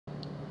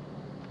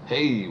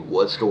Hey,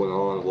 what's going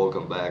on?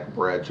 Welcome back,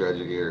 Brad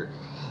Tragic here.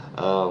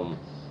 Um,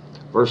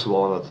 First of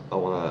all, I don't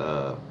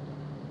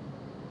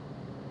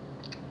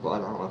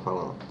know if I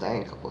want to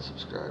thank all the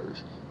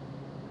subscribers.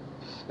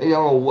 Hey, I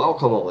want to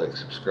welcome all the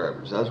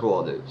subscribers. That's what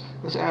I'll do.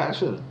 I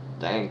shouldn't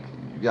thank.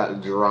 You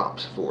got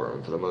drops for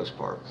them for the most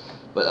part,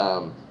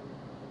 but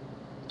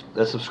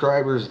the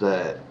subscribers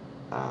that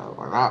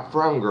are not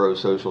from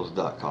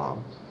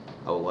growsocials.com,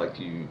 I would like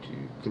you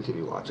to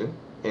continue watching.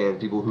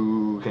 And people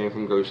who came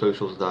from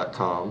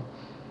growsocials.com,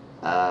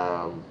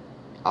 I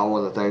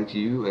want to thank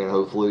you, and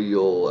hopefully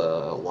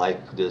you'll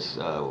like this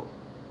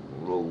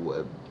little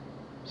web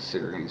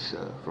series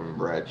from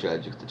Brad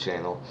Tragic, the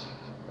channel.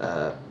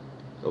 Uh,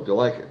 Hope you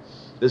like it.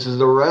 This is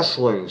the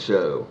wrestling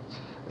show,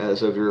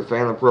 so if you're a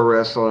fan of pro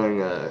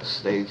wrestling,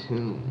 stay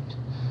tuned.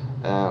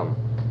 Um,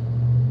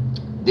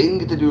 didn't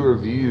get to do a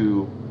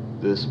review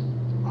this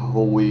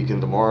whole week, and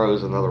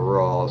tomorrow's another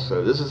Raw,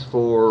 so this is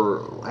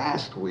for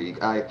last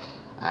week. I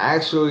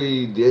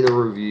actually did a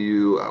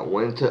review. I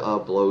went to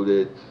upload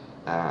it.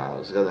 I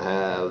was gonna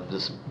have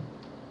just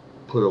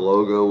put a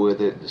logo with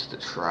it just to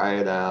try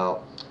it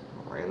out.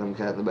 Random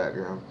cat in the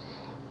background.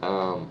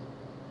 Um,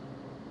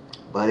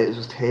 but it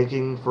was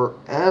taking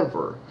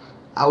forever.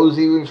 I was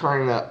even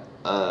trying to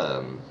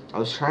I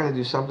was trying to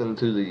do something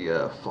to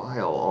the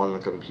file on the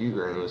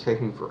computer, and it was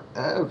taking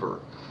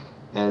forever.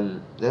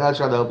 And then I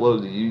tried to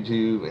upload to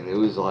YouTube, and it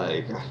was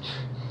like,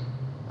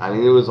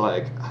 it was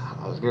like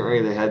I was getting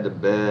ready to head to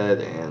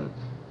bed, and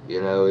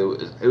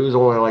it was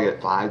only like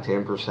at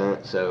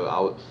 5-10%. So I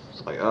was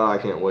like, oh, I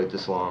can't wait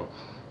this long.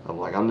 I'm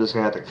like, I'm just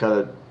gonna have to cut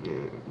it.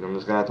 I'm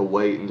just gonna have to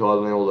wait until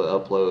I'm able to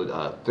upload.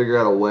 Figure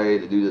out a way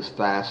to do this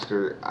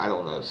faster. I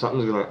don't know.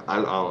 Something's gonna. I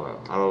don't know.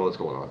 I don't know what's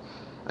going on.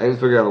 I need to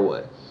figure out a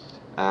way.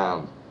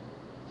 Um,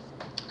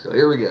 so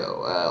here we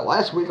go.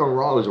 Last week on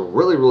Raw was a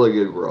really, really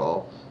good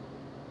Raw.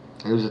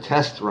 It was a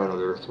test run of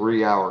their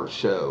 3-hour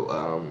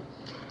show.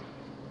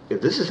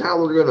 If this is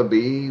how they're gonna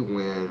be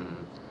when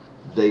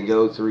they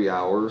go 3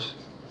 hours,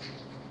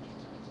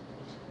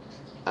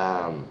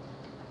 um,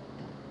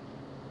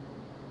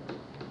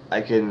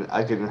 I can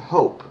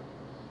hope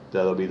that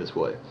it'll be this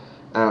way.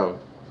 Um,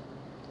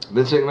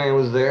 Vince McMahon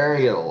was there.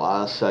 He had a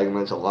lot of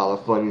segments, a lot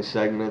of funny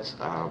segments.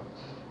 I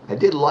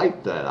did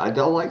like that. I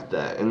don't like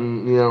that.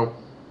 And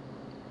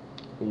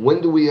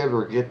when do we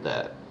ever get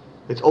that?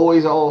 It's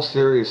always all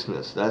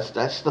seriousness.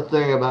 That's the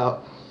thing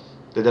about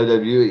the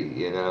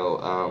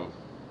WWE.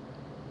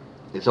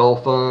 It's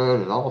all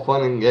fun and all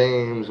fun and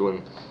games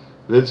when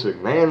Vince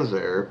McMahon's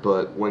there,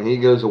 but when he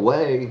goes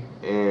away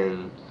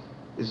and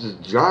it's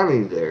just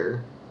Johnny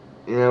there,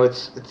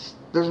 it's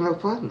there's no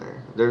fun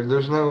there.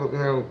 There's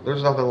no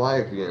there's nothing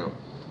like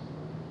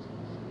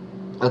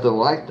nothing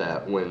like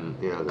that when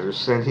there's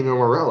Santino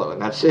Morello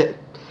and that's it.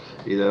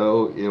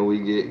 We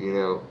get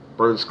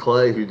Bruce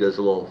Clay who does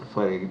a little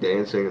funny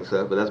dancing and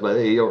stuff, but that's about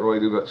it. He don't really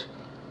do much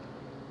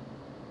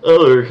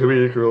other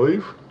comedic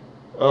relief.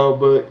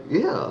 But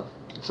yeah,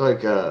 it's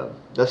like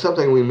that's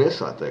something we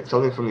miss. I think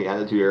something from the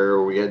Attitude Era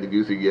where we had the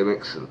goofy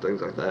gimmicks and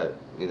things like that.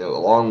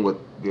 Along with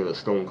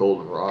Stone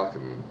Cold and Rock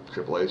and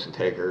Triple H and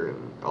Taker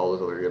and all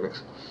those other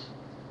gimmicks.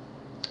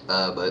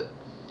 But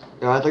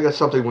I think that's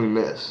something we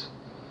miss.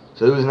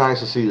 So it was nice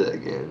to see that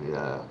again.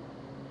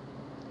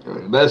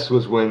 The best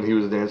was when he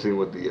was dancing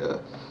with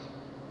the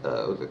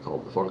what's it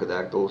called, the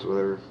Funkadactyls or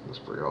whatever. It was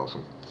pretty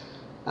awesome.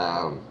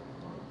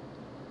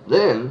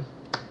 Then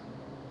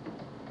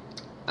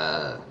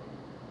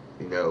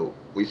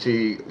we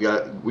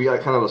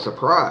got kind of a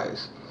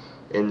surprise,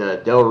 and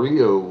Del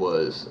Rio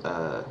was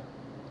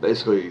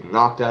basically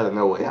knocked out of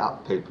No Way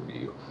Out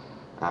pay-per-view.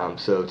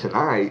 So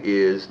tonight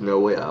is No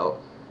Way Out,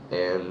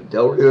 and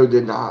Del Rio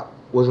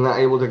was not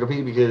able to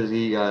compete because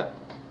he got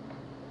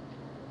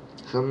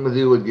something to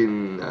do with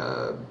being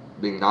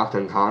knocked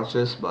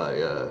unconscious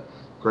by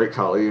Great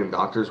Khali, and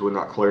doctors would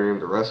not clear him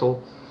to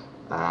wrestle.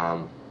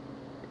 Kind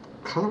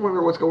of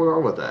wonder what's going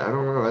on with that. I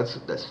don't know.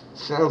 That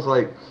sounds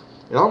like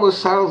it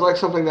almost sounds like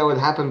something that would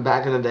happen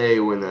back in the day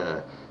when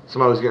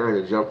somebody was getting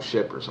ready to jump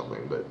ship or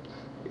something. But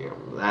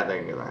that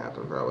ain't gonna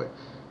happen probably.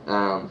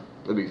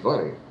 It'd be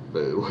funny,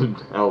 but it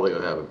wouldn't. I don't think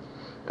it would happen.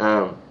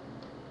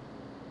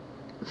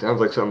 It sounds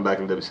like something back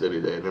in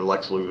WCW day, and then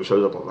Lex Luger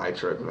shows up on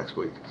Nitro the next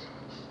week.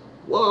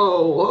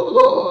 Whoa,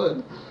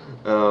 hold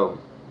on.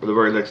 The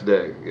very next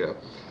day, yeah.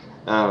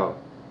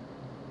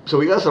 So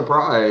we got a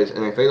surprise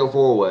and a fatal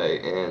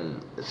four-way,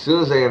 and as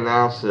soon as they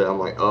announced it, I'm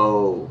like,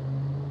 oh,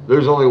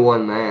 there's only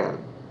one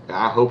man, and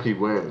I hope he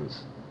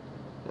wins.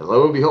 And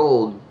lo and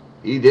behold,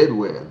 he did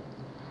win.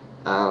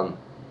 So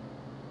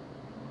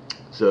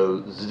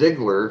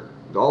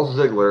Dolph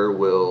Ziggler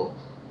will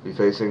be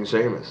facing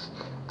Sheamus.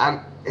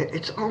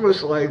 It's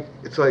almost like,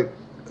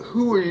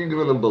 who are you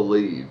going to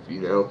believe,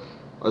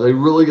 Are they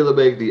really going to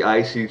make the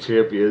IC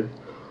champion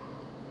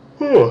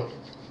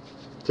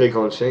take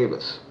on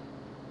Sheamus?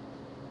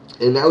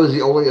 And that was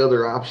the only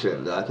other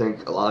option that I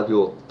think a lot of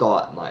people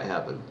thought might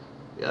happen.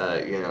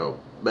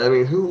 But I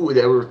mean, who would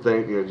ever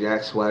think,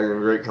 Jack Swagger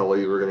and Great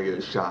Khali were going to get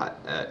a shot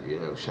at,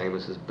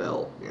 Sheamus's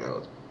belt?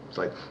 It's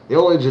like the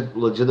only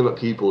legitimate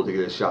people to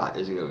get a shot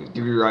is,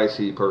 give your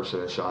IC person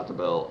a shot at the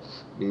belt.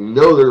 I mean, you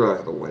know they're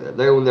not going to win it.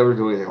 They will never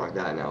do anything like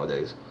that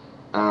nowadays.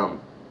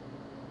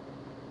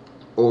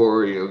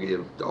 Or,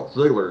 give Dolph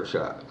Ziggler a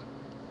shot.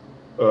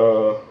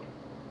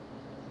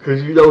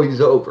 Because you know he's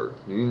over.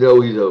 You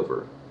know he's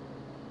over.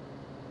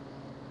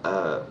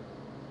 So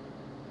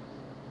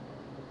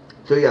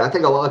yeah, I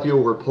think a lot of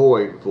people were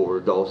pulling for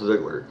Dolph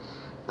Ziggler.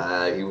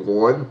 He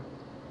won.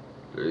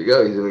 There you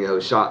go. He's going to have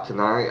a shot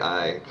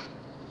tonight.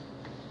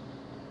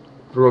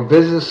 From a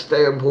business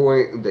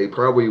standpoint, they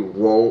probably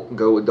won't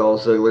go with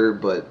Dolph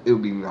Ziggler, but it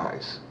would be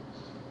nice.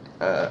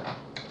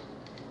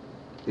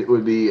 It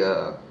would be.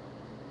 I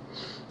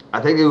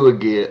think it would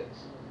get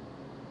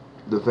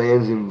the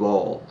fans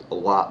involved a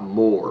lot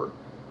more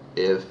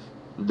if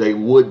they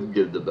would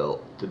give the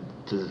belt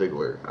to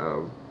Ziggler.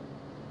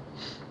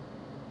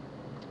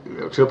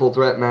 Triple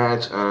threat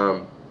match.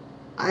 I'm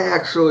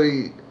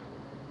actually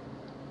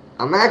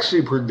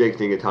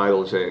predicting a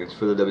title change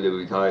for the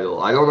WWE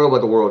title. I don't know about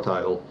the world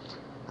title.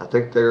 I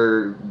think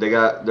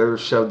they're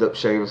shoved up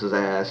Sheamus'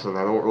 ass, and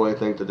I don't really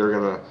think that they're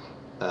gonna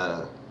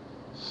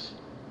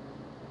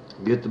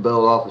get the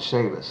belt off of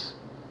Sheamus.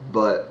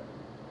 But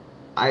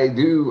I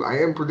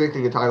am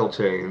predicting a title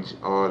change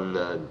on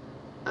the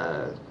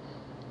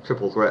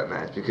triple threat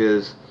match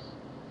because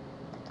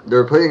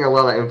they're putting a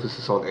lot of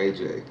emphasis on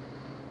AJ.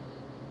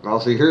 Now,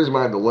 see, here's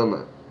my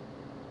dilemma.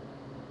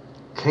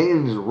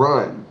 Kane's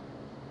run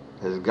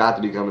has got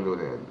to be coming to an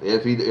end.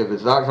 If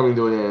it's not coming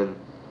to an end,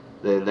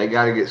 then they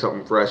got to get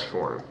something fresh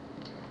for him.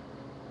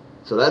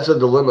 So that's a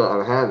dilemma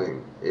I'm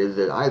having, is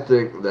that I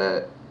think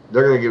that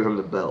they're going to give him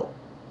the belt.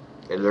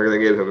 And they're going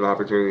to give him an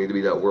opportunity to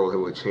be that World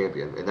Heavyweight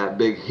Champion. And that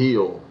big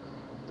heel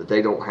that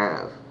they don't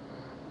have.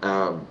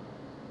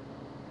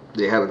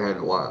 They haven't had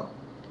in a while.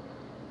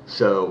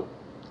 So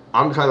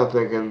I'm kind of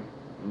thinking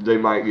they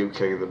might give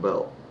Kane the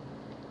belt.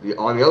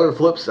 On the other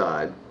flip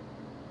side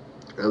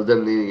of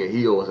them needing a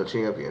heel as a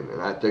champion, and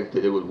I think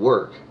that it would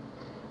work.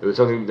 It was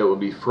something that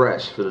would be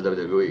fresh for the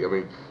WWE. I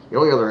mean, the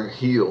only other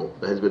heel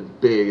that has been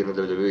big in the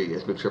WWE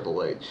has been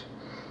Triple H.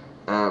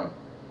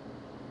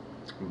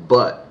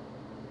 But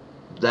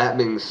that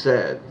being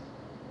said,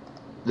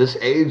 this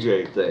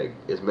AJ thing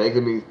is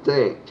making me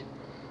think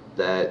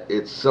that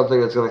it's something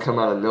that's going to come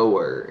out of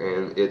nowhere,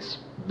 and it's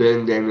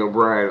been Daniel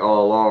Bryan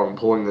all along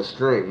pulling the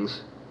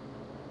strings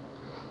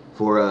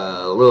for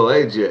little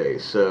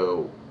AJ.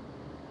 So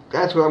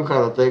that's what I'm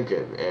kind of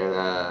thinking,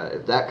 and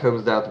if that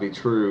comes out to be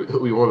true,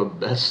 it'll be one of the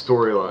best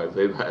storylines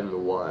they've had in a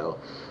while.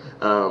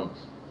 Now,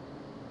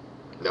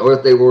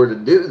 if they were to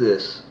do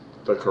this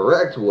the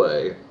correct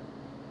way,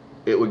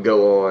 it would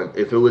go on.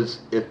 If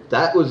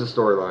that was the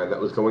storyline that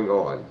was going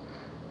on,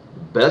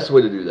 the best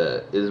way to do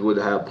that would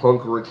have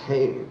Punk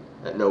retain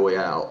at No Way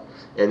Out,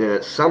 and then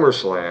at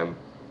SummerSlam,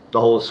 the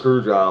whole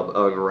screw job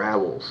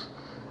unravels.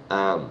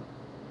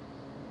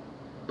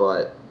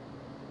 But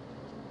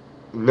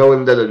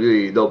knowing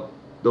WWE,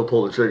 they'll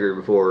pull the trigger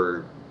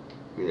before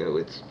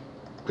it's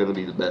going to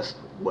be the best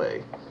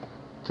way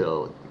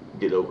to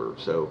get over.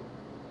 So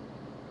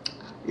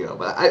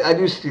but I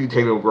do see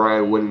Daniel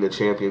Bryan winning the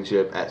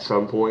championship at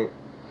some point.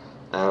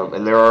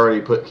 And they're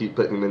already keep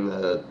putting him in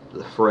the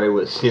fray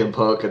with CM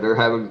Punk, and they're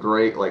having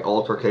great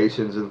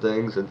altercations and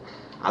things, and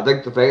I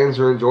think the fans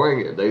are enjoying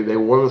it. They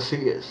want to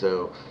see it.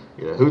 So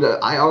who knows?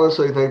 I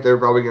honestly think they're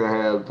probably going to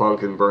have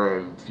Punk and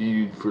Bryan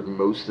feud for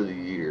most of the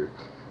year,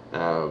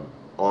 on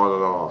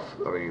and off.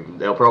 I mean,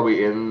 they'll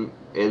probably end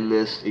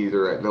this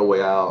either at No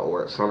Way Out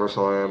or at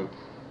SummerSlam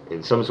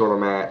in some sort of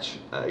match,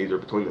 either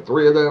between the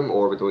three of them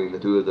or between the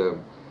two of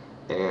them,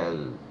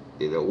 and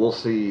we'll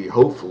see.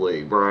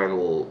 Hopefully, Bryan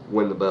will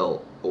win the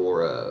belt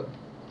or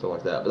something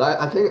like that. But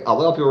I think a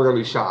lot of people are going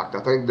to be shocked.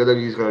 I think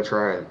WWE's going to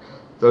try and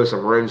throw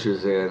some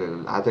wrenches in,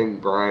 and I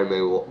think Bryan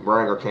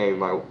or Kane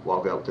might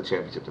walk out with the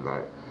championship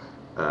tonight.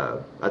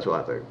 That's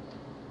what I think.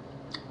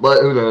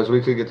 But who knows?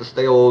 We could get the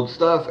stale old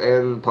stuff,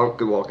 and Punk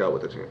could walk out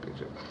with the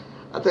championship.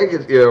 I think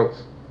it's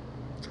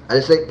I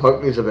just think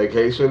Punk needs a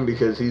vacation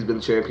because he's been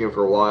champion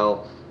for a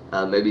while.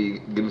 Maybe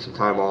give him some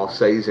time off.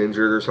 Say he's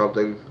injured or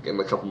something. Give him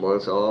a couple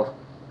months off.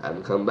 Have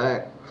him come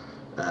back.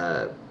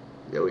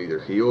 Either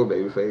heel or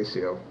babyface.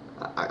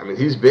 I mean,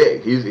 he's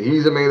big.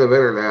 He's a main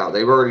eventer now.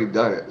 They've already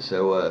done it.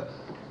 So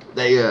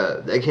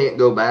they can't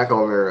go back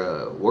on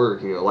their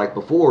work. Like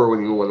before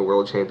when he won the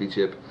world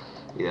championship.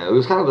 It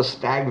was kind of a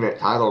stagnant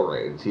title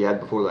reign he had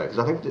before that. Because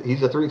I think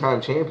he's a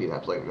 3-time champion, I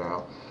believe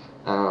now.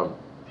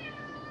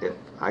 If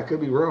I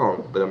could be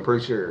wrong, but I'm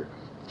pretty sure.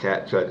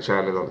 Kat tried to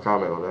chime in on the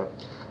comment on that.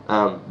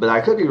 But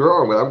I could be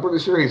wrong, but I'm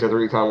pretty sure he's a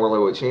 3-time World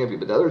Heavyweight Champion.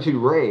 But the other two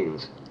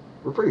reigns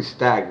were pretty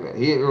stagnant.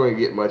 He didn't really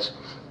get much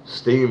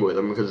steam with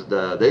them because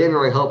they didn't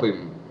really help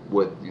him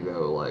with,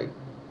 like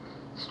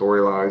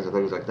storylines and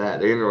things like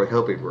that. They didn't really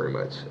help him very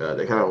much.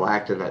 They kind of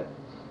lacked in that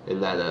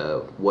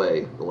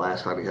way the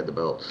last time he had the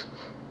belts.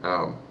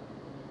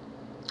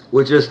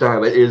 Which this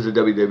time it is a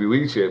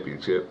WWE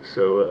Championship.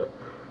 So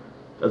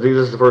I think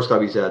this is the first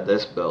time he's had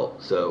this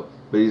belt. So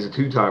but he's a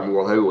two-time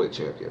world heavyweight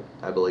champion,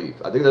 I believe.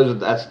 I think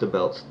that's the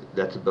belts.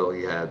 That's the belt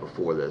he had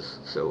before this.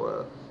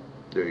 So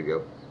there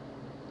you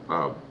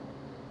go.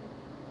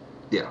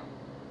 Yeah.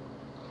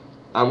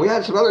 We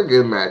had some other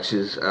good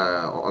matches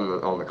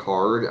on the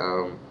card.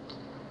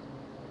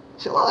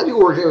 See, a lot of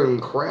people were giving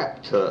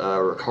crap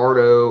to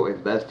Ricardo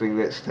and Beth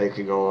Phoenix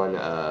taking on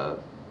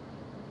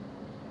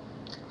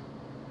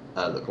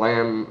the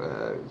Glam,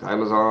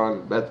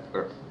 Amazon,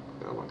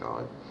 oh my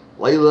God,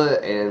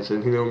 Layla and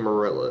Santino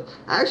Marella.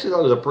 I actually thought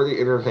it was a pretty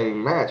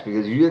entertaining match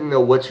because you didn't know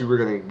what you were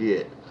going to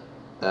get.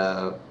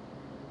 It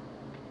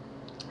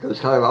was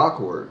kind of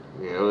awkward,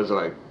 you know. It was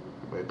like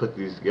they put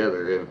these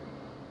together,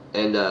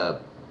 and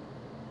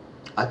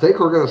I think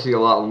we're going to see a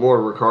lot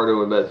more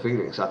Ricardo and Beth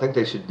Phoenix. I think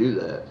they should do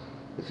that.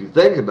 If you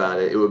think about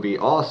it, it would be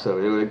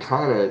awesome. It would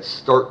kind of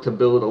start to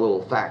build a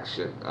little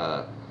faction,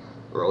 or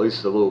at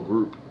least a little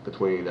group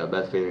between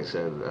Beth Phoenix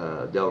and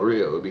Del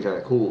Rio. It would be kind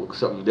of cool,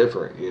 something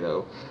different, you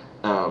know.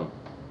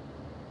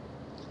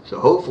 So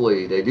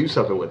hopefully they do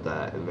something with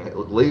that and they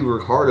leave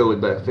Ricardo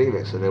and Beth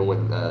Phoenix, and then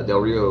when Del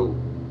Rio,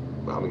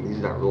 I mean, he's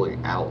not really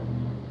out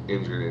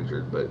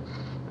injured, but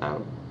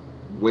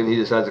when he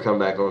decides to come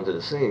back onto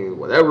the scene,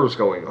 whatever's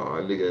going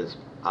on, because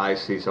I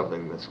see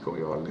something that's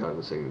going on behind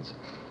the scenes,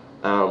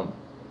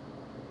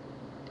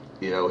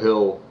 you know,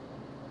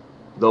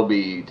 they'll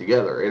be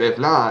together. And if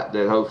not,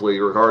 then hopefully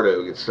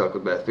Ricardo gets stuck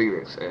with Beth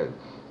Phoenix and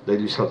they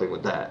do something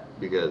with that,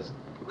 because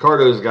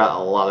Ricardo's got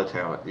a lot of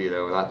talent, you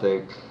know, and I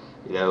think,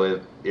 you know,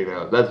 if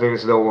Beth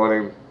Phoenix don't want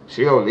him,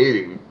 she don't need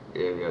him,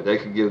 and you know, they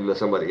could give him to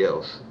somebody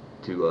else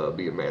to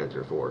be a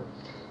manager for.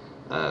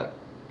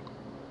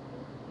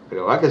 You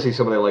know, I could see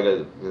somebody like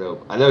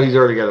I know he's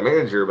already got a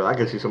manager, but I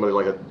could see somebody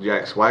like a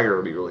Jack Swagger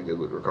would be really good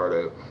with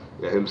Ricardo.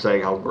 You know, him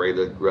saying how great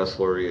a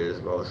wrestler he is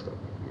and all this stuff.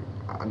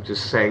 I'm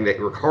just saying that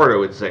Ricardo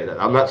would say that.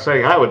 I'm not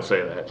saying I would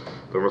say that,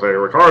 but I'm saying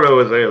Ricardo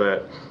would say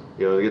that.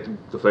 You know, to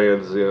get the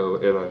fans, you know,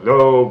 in a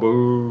no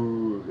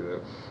boo.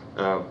 You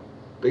know,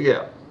 but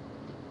yeah,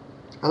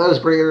 I thought it was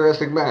a pretty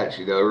interesting match.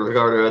 You know,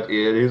 Ricardo at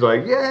the end, he's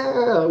like,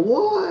 "Yeah,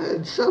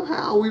 won!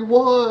 Somehow we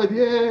won!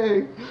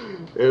 Yay!"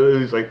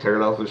 And he's like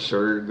tearing off his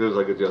shirt. There's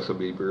like a Justin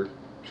Bieber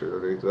shirt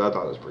underneath. I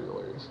thought it was pretty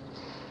hilarious.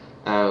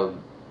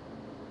 Then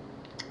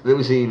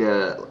we seen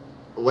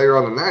later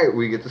on the night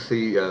we get to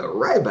see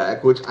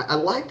Ryback, which I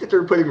like that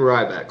they're putting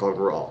Ryback on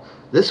Raw.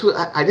 This was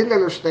I didn't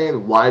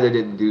understand why they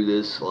didn't do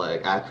this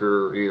like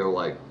after, you know,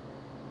 like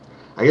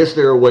I guess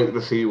they were waiting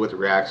to see what the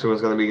reaction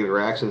was going to be. And the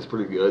reaction is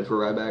pretty good for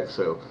Ryback,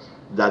 so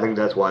I think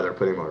that's why they're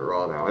putting him on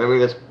Raw now. And I mean,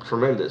 that's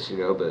tremendous, you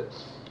know, but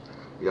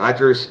you know,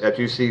 after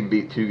you see him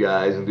beat two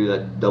guys and do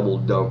that double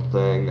dump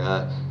thing,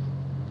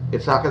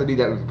 it's not going to be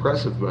that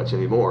impressive much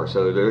anymore.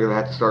 So they're going to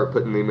have to start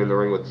putting him in the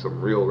ring with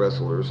some real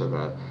wrestlers and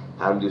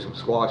have him do some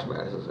squash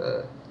matches.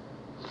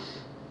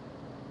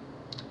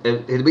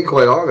 And to be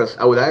quite honest,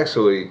 I would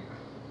actually,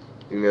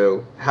 you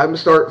know, have him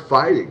start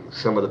fighting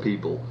some of the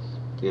people,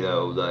 you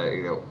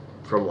know,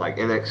 from like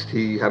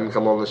NXT, have him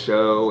come on the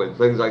show and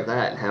things like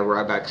that, and have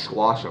Ryback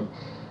squash him,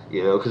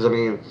 you know, because I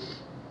mean,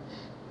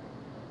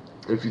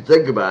 if you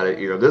think about it,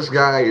 you know, this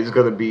guy is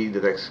going to be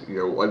the next, you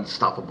know,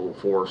 unstoppable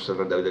force in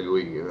the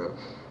WWE, you know.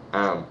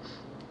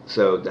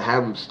 So to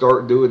have him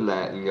start doing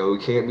that, you know,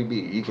 he can't be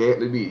beat, he can't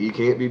be beat, he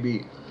can't be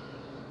beat.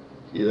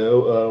 You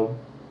know,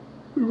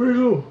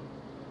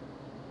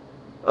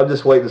 I'm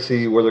just waiting to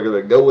see where they're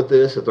going to go with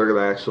this, if they're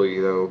going to actually,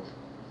 you know,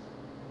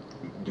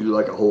 do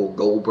like a whole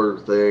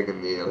Goldberg thing,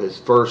 and, you know, his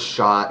first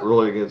shot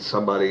really against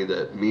somebody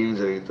that means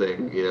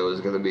anything, you know,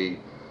 is going to be,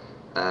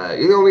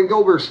 you know, I mean,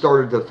 Goldberg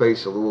started to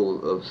face a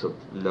little of some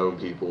known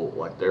people,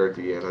 like there at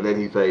the end, and then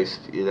he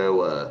faced, you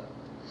know,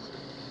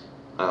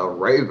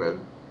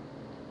 Raven,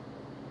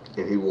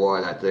 and he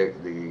won, I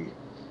think, the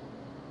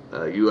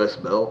U.S.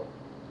 belt,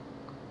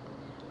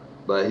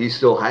 but he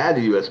still had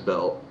the U.S.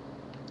 belt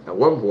at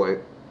one point,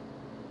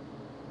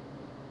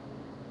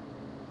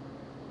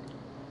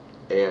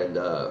 and,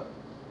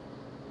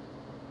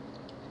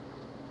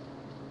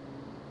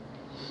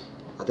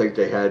 I think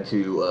they had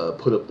to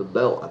put up the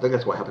belt. I think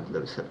that's what happened to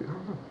WWE. I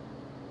don't know.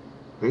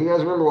 Do you guys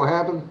remember what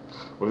happened?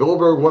 When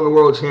Goldberg won the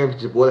World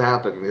Championship, what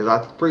happened? Because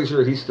I'm pretty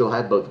sure he still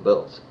had both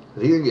belts.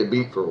 He didn't get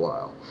beat for a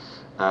while.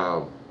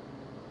 Down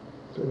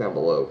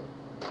below.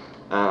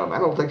 I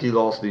don't think he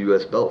lost the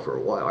U.S. belt for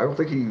a while. I don't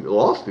think he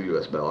lost the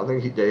U.S. belt. I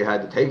think they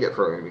had to take it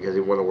from him because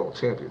he won the World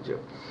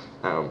Championship.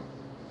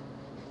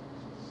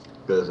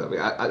 Because, I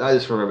mean, I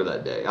just remember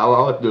that day.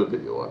 I'll have to do a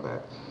video on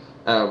that.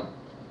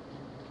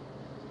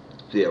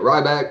 So yeah,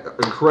 Ryback,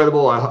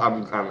 incredible.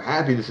 I'm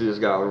happy to see this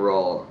guy on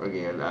Raw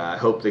again. I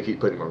hope they keep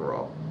putting him on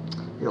Raw.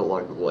 You don't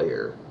like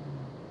Blair.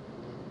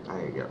 I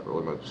ain't got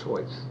really much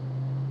choice.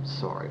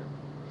 Sorry.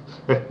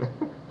 Then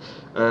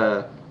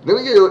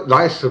we get a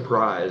nice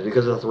surprise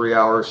because of a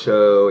 3-hour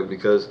show and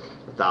because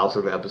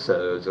 1,000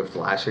 episodes of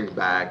flashing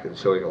back and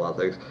showing a lot of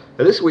things.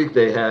 And this week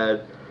they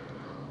had,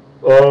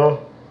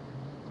 along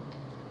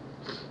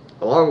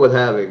with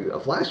having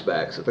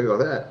flashbacks and things like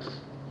that,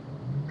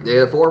 they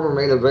had a former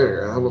main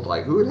eventer, and I was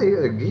like, who are they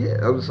going to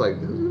get? I was like,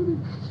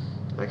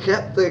 I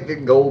kept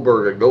thinking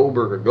Goldberg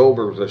was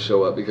going to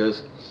show up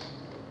because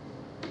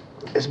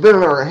it's been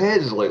in our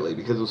heads lately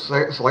because of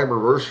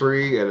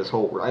Slammiversary and his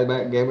whole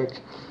Ryback gimmick.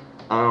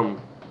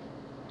 Um,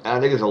 I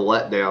think it's a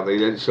letdown. They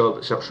didn't show up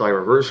at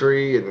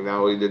Slammiversary, and then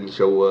now he didn't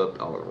show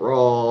up on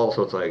Raw,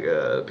 so it's like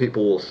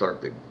people will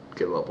start to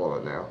give up on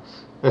it now.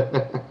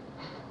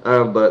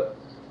 But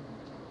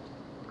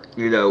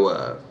you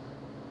know,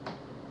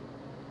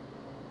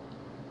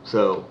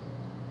 so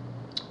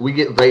we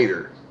get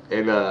Vader,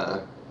 and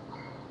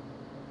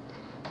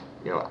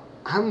you know,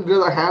 I'm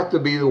gonna have to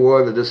be the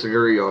one to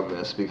disagree on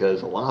this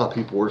because a lot of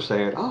people were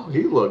saying, "Oh,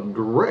 he looked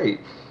great."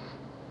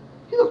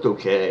 He looked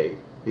okay.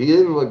 He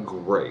didn't look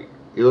great.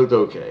 He looked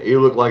okay. He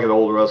looked like an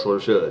old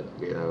wrestler should.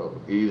 You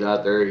know, he's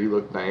out there. He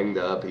looked banged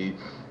up. He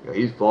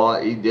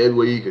fought. He did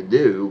what he could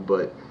do.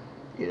 But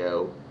you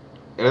know,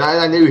 and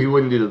I knew he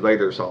wouldn't do the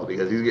Vader salt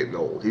because he's getting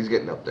old. He's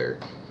getting up there.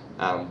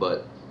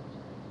 But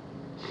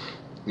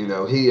you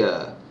know, you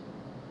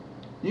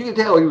can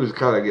tell he was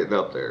kind of getting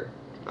up there.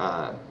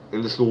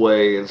 In just the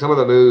way and some of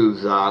the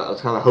moves, I was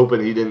kind of hoping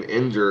he didn't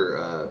injure.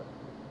 I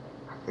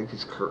think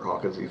it's Kurt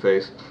Hawkins he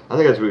faced. I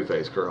think that's who he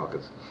faced, Kurt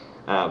Hawkins.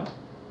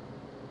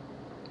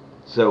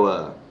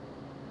 So,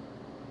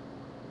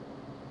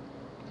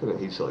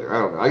 Heath Slater. I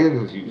don't know. I get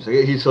confused. I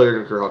get Heath Slater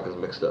and Kurt Hawkins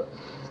mixed up.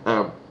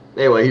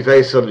 Anyway, he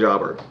faced some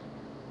jobber.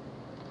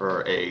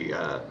 Or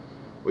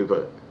we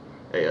put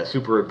a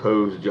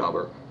superimposed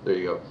jobber. There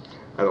you go.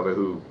 I don't know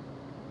who,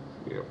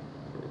 you know.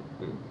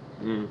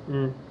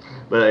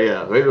 But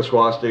yeah, Vader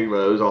squashed him.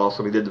 It was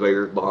awesome. He did the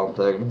Vader bomb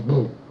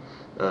thing.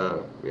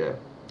 Yeah,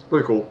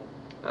 pretty cool.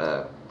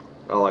 I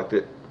liked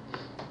it.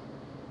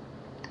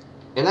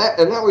 And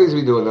that leads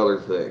me to another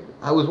thing.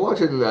 I was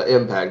watching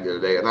Impact the other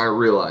day, and I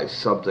realized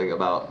something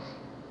about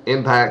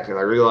Impact, and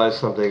I realized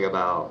something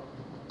about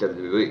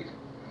WWE.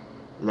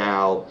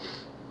 Now,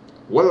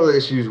 one of the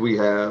issues we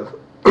have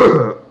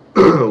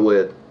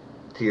with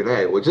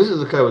TNA, which this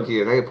is a kind of a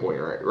TNA point,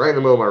 right in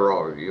the middle of my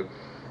Raw review,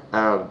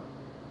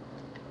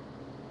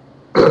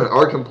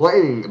 are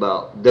complaining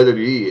about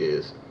WWE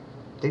is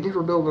they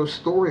never build those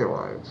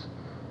storylines.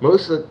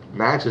 Most of the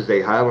matches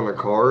they have on the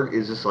card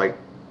is just like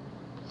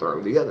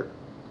thrown together.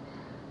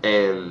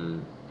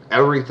 And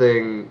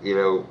everything, you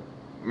know,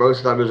 most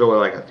of the time there's only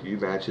like a few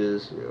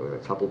matches, you know, and a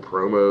couple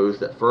promos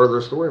that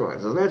further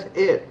storylines. And that's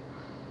it.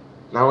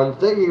 Now, in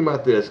thinking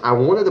about this, I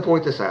wanted to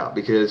point this out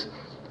because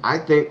I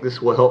think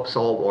this will help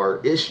solve our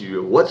issue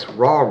of what's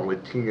wrong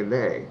with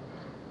TNA.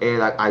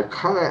 And I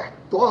kind of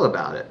thought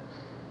about it.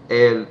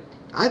 And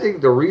I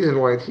think the reason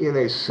why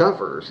TNA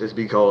suffers is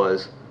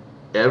because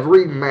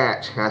every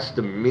match has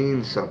to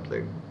mean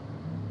something.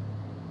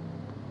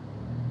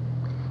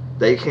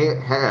 They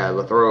can't have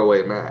a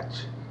throwaway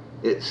match.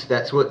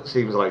 That's what it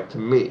seems like to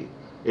me.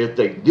 If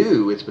they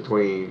do, it's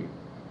between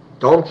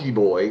Donkey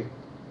Boy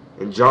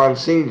and John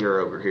Sr.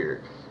 over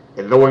here.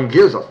 And no one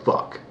gives a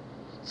fuck.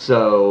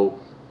 So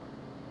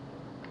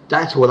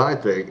that's what I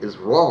think is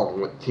wrong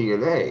with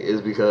TNA,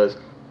 is because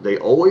they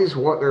always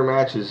want their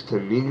matches to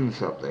mean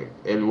something.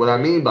 And what I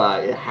mean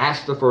by it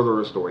has to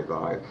further a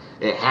storyline.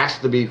 It has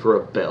to be for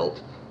a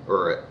belt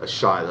or a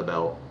shot of the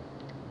belt.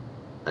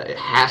 It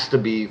has to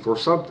be for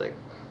something.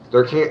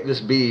 There can't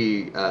just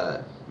be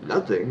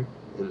nothing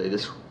and they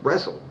just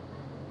wrestle.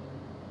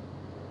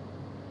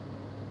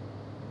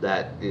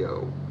 That, you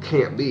know,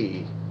 can't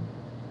be.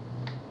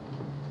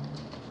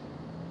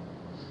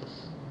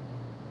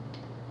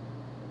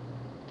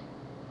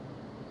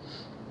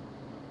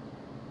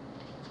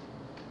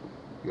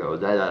 You know,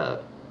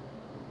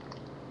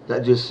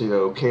 that just, you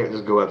know, can't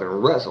just go out there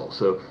and wrestle.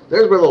 So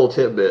there's my little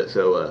tidbit.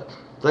 So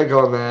think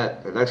on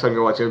that. And next time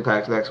you watch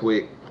Impact next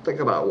week, think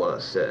about what I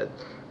said.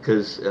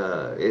 Because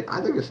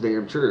I think it's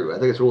damn true. I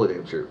think it's really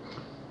damn true.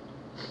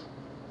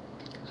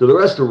 So the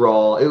rest of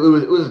Raw, it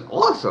was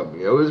awesome.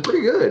 You know, it was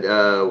pretty good.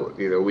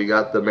 You know, we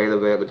got the main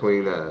event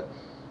between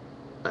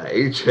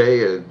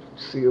AJ and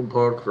CM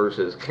Punk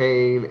versus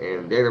Kane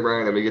and Daniel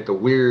Bryan, and we get the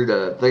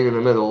weird thing in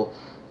the middle.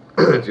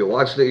 If you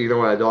watched it, you know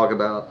what I talk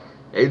about.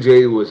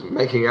 AJ was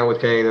making out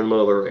with Kane in the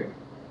middle of the ring,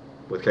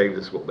 with Kane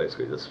just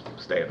basically just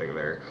standing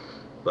there.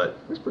 But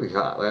it's pretty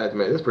hot. I have to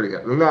admit, it's pretty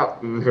hot.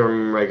 Not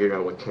him making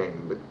out with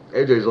Kane, but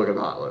AJ's looking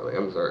hot lately.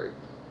 I'm sorry.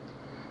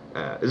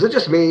 Is it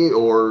just me,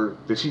 or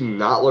did she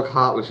not look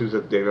hot when she was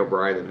with Daniel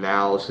Bryan, and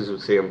now she's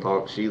with CM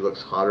Punk? She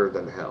looks hotter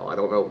than hell. I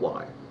don't know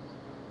why.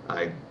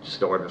 I just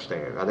don't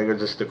understand. I think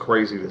it's just the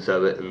craziness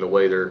of it and the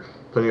way they're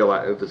putting a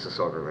lot of emphasis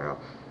on her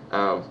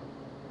now.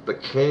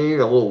 But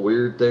Kane, a little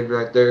weird thing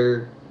right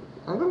there.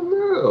 I don't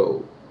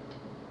know.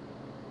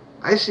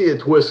 I see a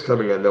twist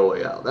coming at No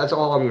Way Out. That's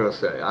all I'm going to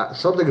say.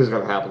 Something is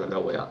going to happen at No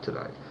Way Out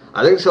tonight.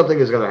 I think something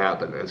is going to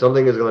happen, and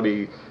something is going to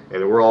be,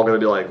 and we're all going to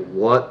be like,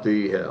 what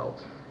the hell?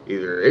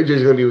 Either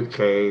AJ's going to be with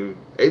Kane,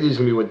 AJ's going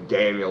to be with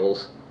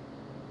Daniels.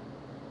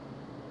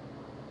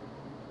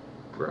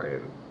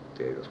 Bryan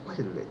Daniels. Why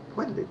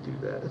did they do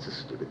that? That's a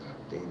stupid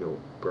Daniel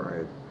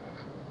Bryan.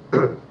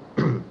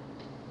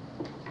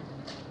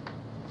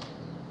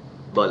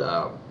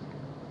 But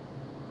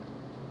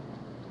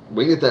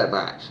we get that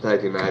match,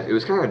 tag team match. It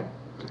was kind of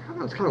I don't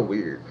know, it's kind of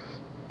weird.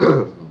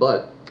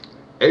 But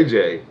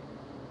AJ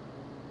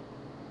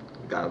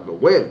got him to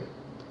win.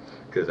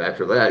 Because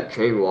after that,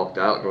 Kane walked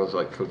out and was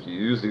like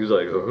confused. He was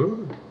like,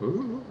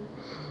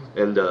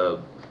 and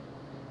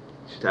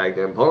she tagged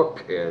in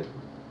Punk, and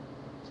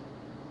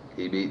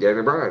he beat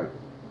Daniel Bryan.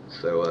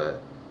 So,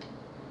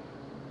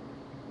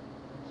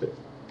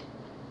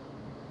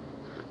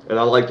 and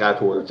I liked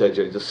afterwards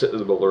AJ just sitting in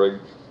the middle of the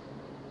ring,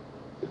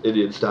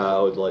 Indian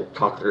style, and like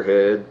cocking her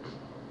head,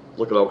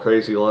 looking all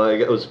crazy like.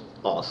 It was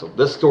awesome.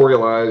 This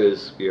storyline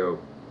is,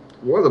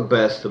 one of the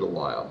best in a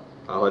while.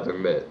 I'll have to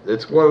admit.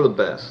 It's one of the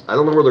best. I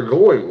don't know where they're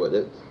going with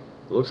it.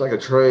 It looks like a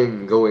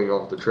train going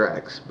off the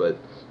tracks, but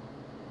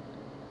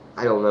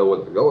I don't know where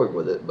they're going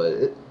with it, but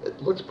it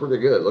looks pretty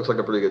good. It looks like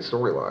a pretty good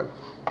storyline.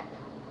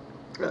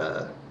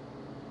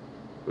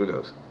 Who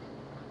knows?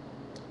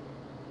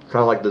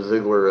 Kind of like the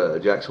Ziggler,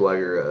 Jack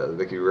Swagger,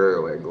 Vicky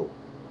Guerrero angle.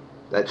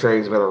 That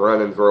train's been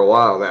running for a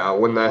while now.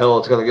 When the hell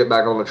it's going to get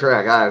back on the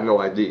track, I have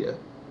no idea.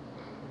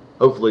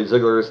 Hopefully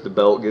Ziggler gets the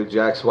belt, gives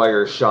Jack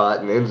Swagger a shot,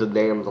 and ends the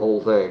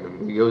whole thing.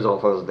 And he goes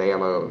off on his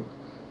damn own.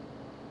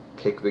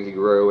 Kick Vicky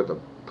Guerrero with the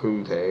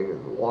poontang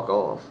and walk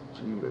off.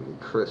 Gee, man,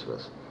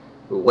 Christmas.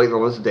 We're waiting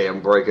on this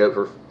damn breakup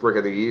for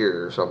frickin' a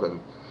year or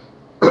something.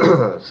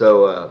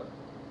 So,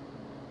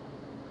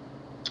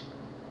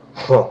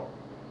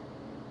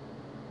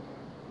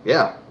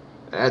 yeah.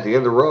 At the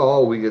end of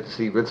Raw, we get to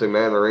see Vince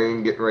McMahon in the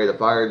ring getting ready to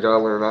fire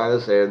John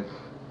Laurinaitis, and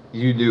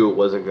you knew it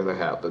wasn't going to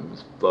happen,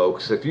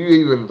 folks. If you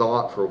even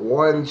thought for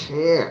one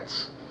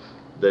chance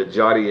that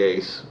John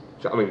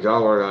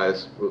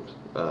Laurinaitis,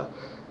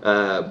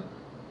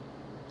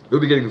 would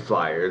be getting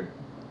fired,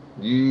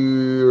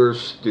 you're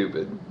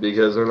stupid,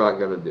 because they're not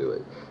going to do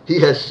it. He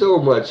has so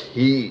much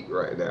heat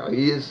right now.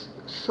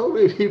 So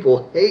many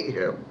people hate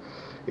him.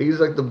 He's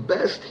like the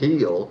best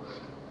heel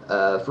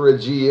for a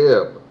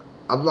GM.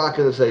 I'm not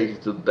going to say he's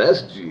the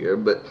best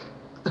GM, but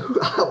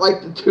I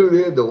like to tune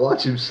in to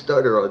watch him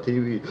stutter on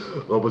TV.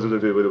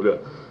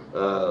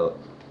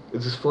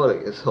 It's just funny.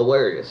 It's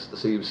hilarious to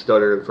see him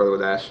stutter in front of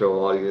a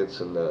national audience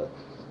and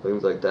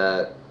things like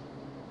that.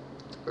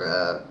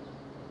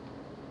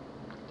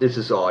 It's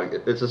just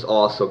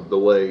awesome the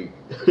way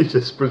he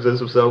just presents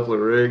himself in the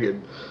ring,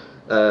 and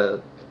I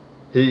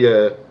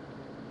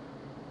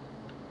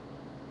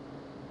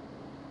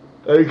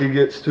think he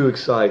gets too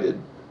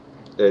excited,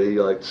 and he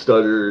like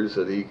stutters,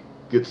 and he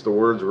gets the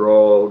words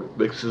wrong,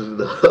 mixes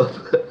it up.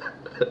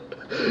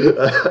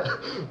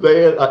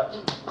 Man,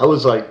 I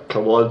was like,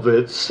 come on,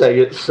 Vince, say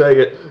it.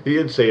 He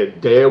didn't say a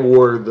damn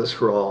word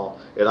this Raw,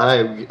 and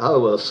I'm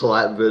gonna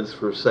slap Vince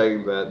for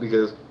saying that,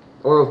 because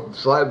I want to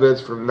slap Vince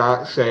for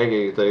not saying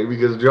anything,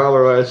 because John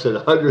Laurinaitis said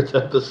 100th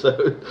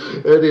episode,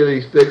 and then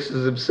he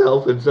fixes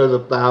himself and says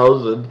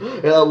 1,000,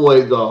 and I'm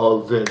waiting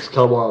on Vince.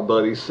 Come on,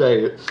 buddy,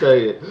 say it.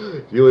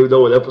 You don't even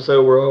know what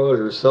episode we're on,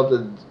 or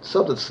something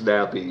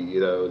snappy,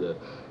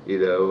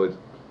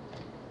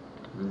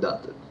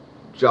 nothing.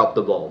 Drop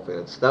the ball,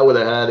 Vince. That would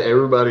have had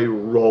everybody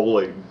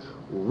rolling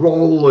in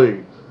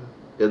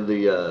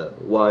the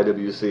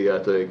YWC,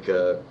 I think.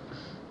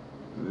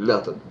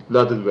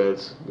 Nothing,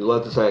 Vince. You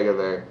let this hang in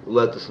there.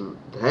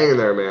 Hang in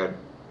there, man.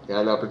 You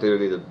had an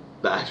opportunity to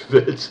bash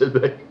Vince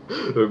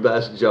or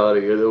bash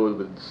Johnny, and it would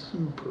have been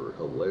super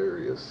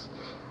hilarious.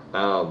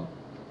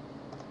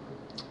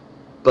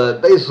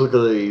 But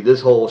basically, this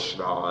whole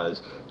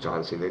schnoz,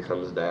 John Cena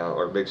comes down,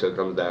 or Big Show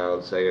comes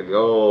down saying,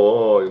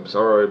 oh, I'm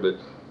sorry, but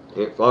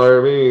you can't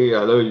fire me.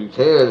 I know you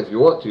can if you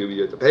want to, but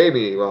you have to pay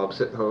me while I'm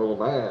sitting home on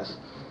my ass.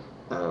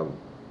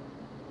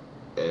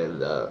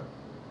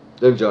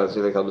 Then John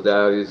Cena comes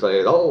down, he's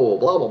saying, oh,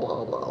 blah, blah,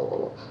 blah, blah,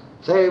 blah.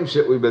 Same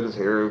shit we've been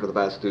hearing for the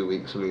past 2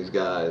 weeks from these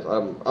guys.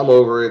 I'm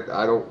over it.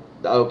 I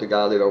hope to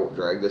God they don't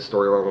drag this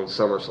storyline on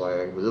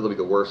SummerSlam, because it'll be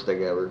the worst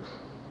thing ever.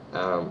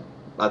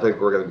 I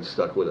think we're going to be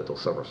stuck with it till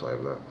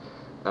SummerSlam, though.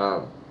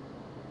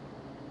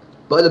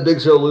 But the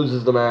Big Show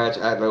loses the match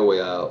at No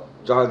Way Out.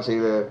 John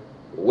Cena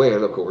will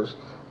win, of course.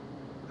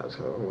 I was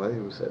kind of, why did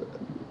you say that?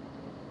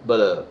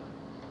 But,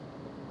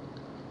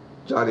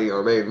 Johnny,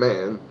 our main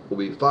man, will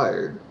be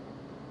fired.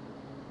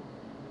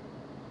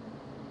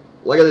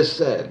 Like I just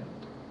said,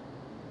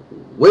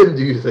 when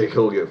do you think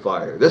he'll get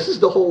fired? This is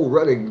the whole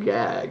running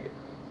gag.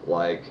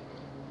 So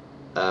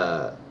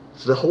the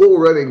whole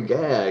running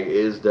gag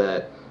is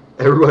that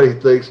everybody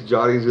thinks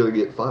Johnny's going to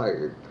get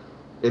fired.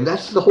 And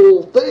that's the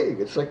whole thing.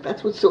 It's like,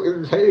 that's what's so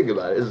entertaining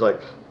about it. It's like,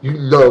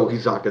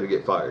 he's not going to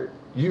get fired.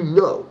 You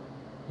know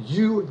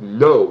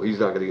he's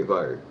not going to get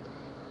fired.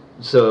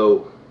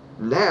 So,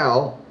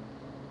 now,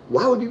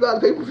 why would you buy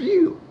the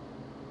pay-per-view?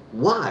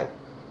 Why?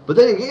 But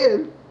then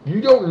again, you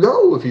don't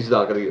know if he's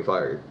not going to get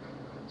fired.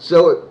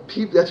 So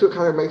that's what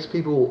kind of makes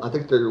people, I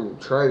think they're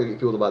trying to get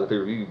people to buy the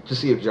pay-per-view to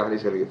see if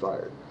Johnny's going to get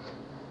fired.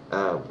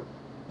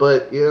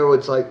 But,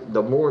 it's like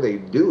the more they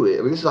do it,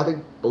 I mean, this is,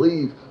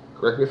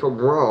 correct me if I'm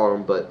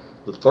wrong, but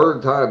the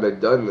third time they've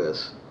done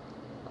this.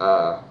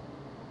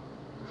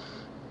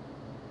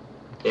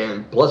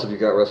 And plus, if you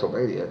got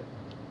WrestleMania,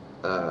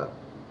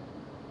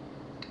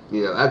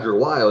 after a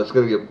while, it's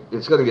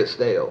gonna get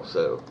stale.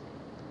 So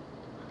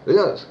Who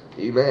knows?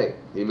 He may.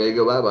 He may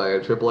go bye-bye,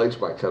 and Triple H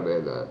might come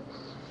in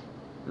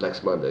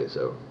next Monday,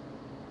 so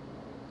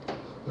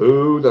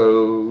who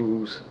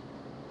knows?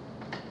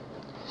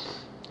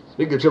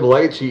 Speaking of Triple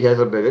H, he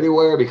hasn't been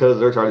anywhere because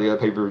they're trying to get a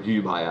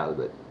pay-per-view buy out of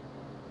it.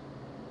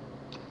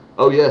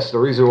 Oh yes, the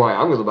reason why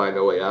I'm going to buy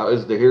No Way Out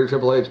is to hear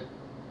Triple H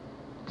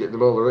get in the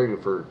middle of the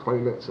ring for 20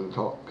 minutes and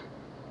talk.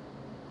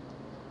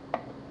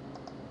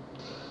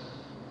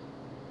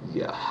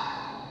 Yeah.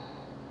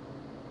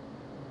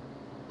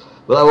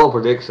 But I will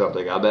predict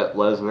something. I bet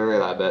Lesnar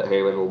and I bet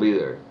Heyman will be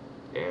there.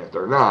 And if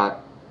they're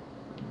not,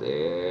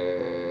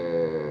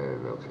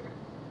 then okay.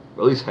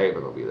 At least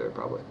Heyman will be there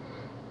probably.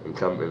 And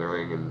come in the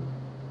ring and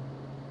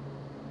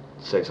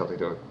say something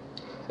to him.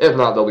 If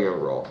not, they'll be on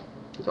Raw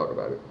to talk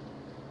about it.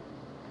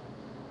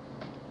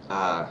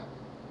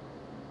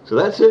 So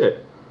that's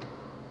it.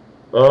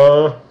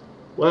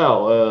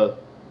 Wow,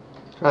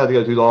 try not to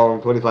go too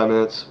long, 25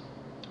 minutes.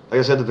 Like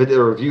I said,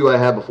 the review I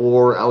had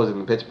before, I was in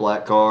a pitch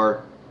black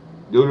car,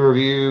 doing a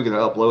review, gonna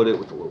upload it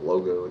with the little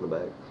logo in the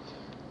back.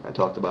 I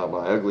talked about my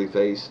ugly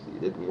face. You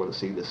didn't want to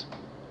see this.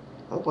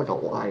 I look like a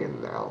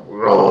lion now.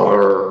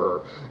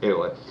 Roar.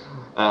 Anyway,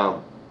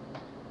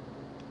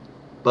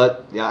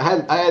 but yeah,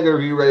 I had the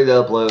review ready to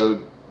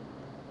upload.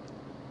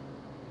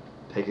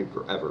 Taking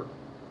forever,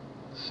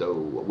 so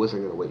I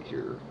wasn't gonna wait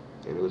here,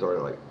 and it was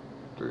already like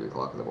 3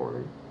 o'clock in the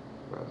morning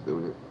when I was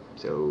doing it.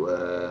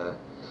 So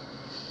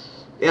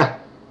yeah,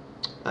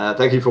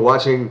 thank you for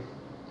watching.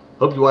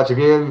 Hope you watch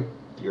again.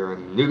 If you're a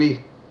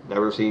newbie,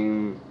 never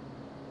seen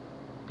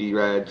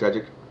Brad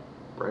Tragic,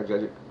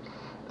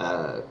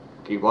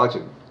 keep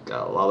watching.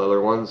 Got a lot of other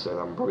ones, and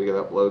I'm probably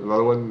gonna upload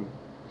another one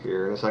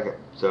here in a second.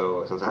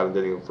 So since I haven't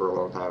done it for a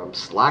long time, I'm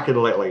slacking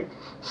lately.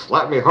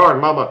 Slap me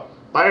hard, mama.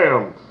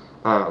 Bam.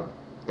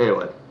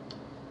 Anyway,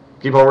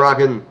 keep on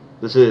rocking.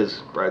 This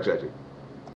is Brad Tragic.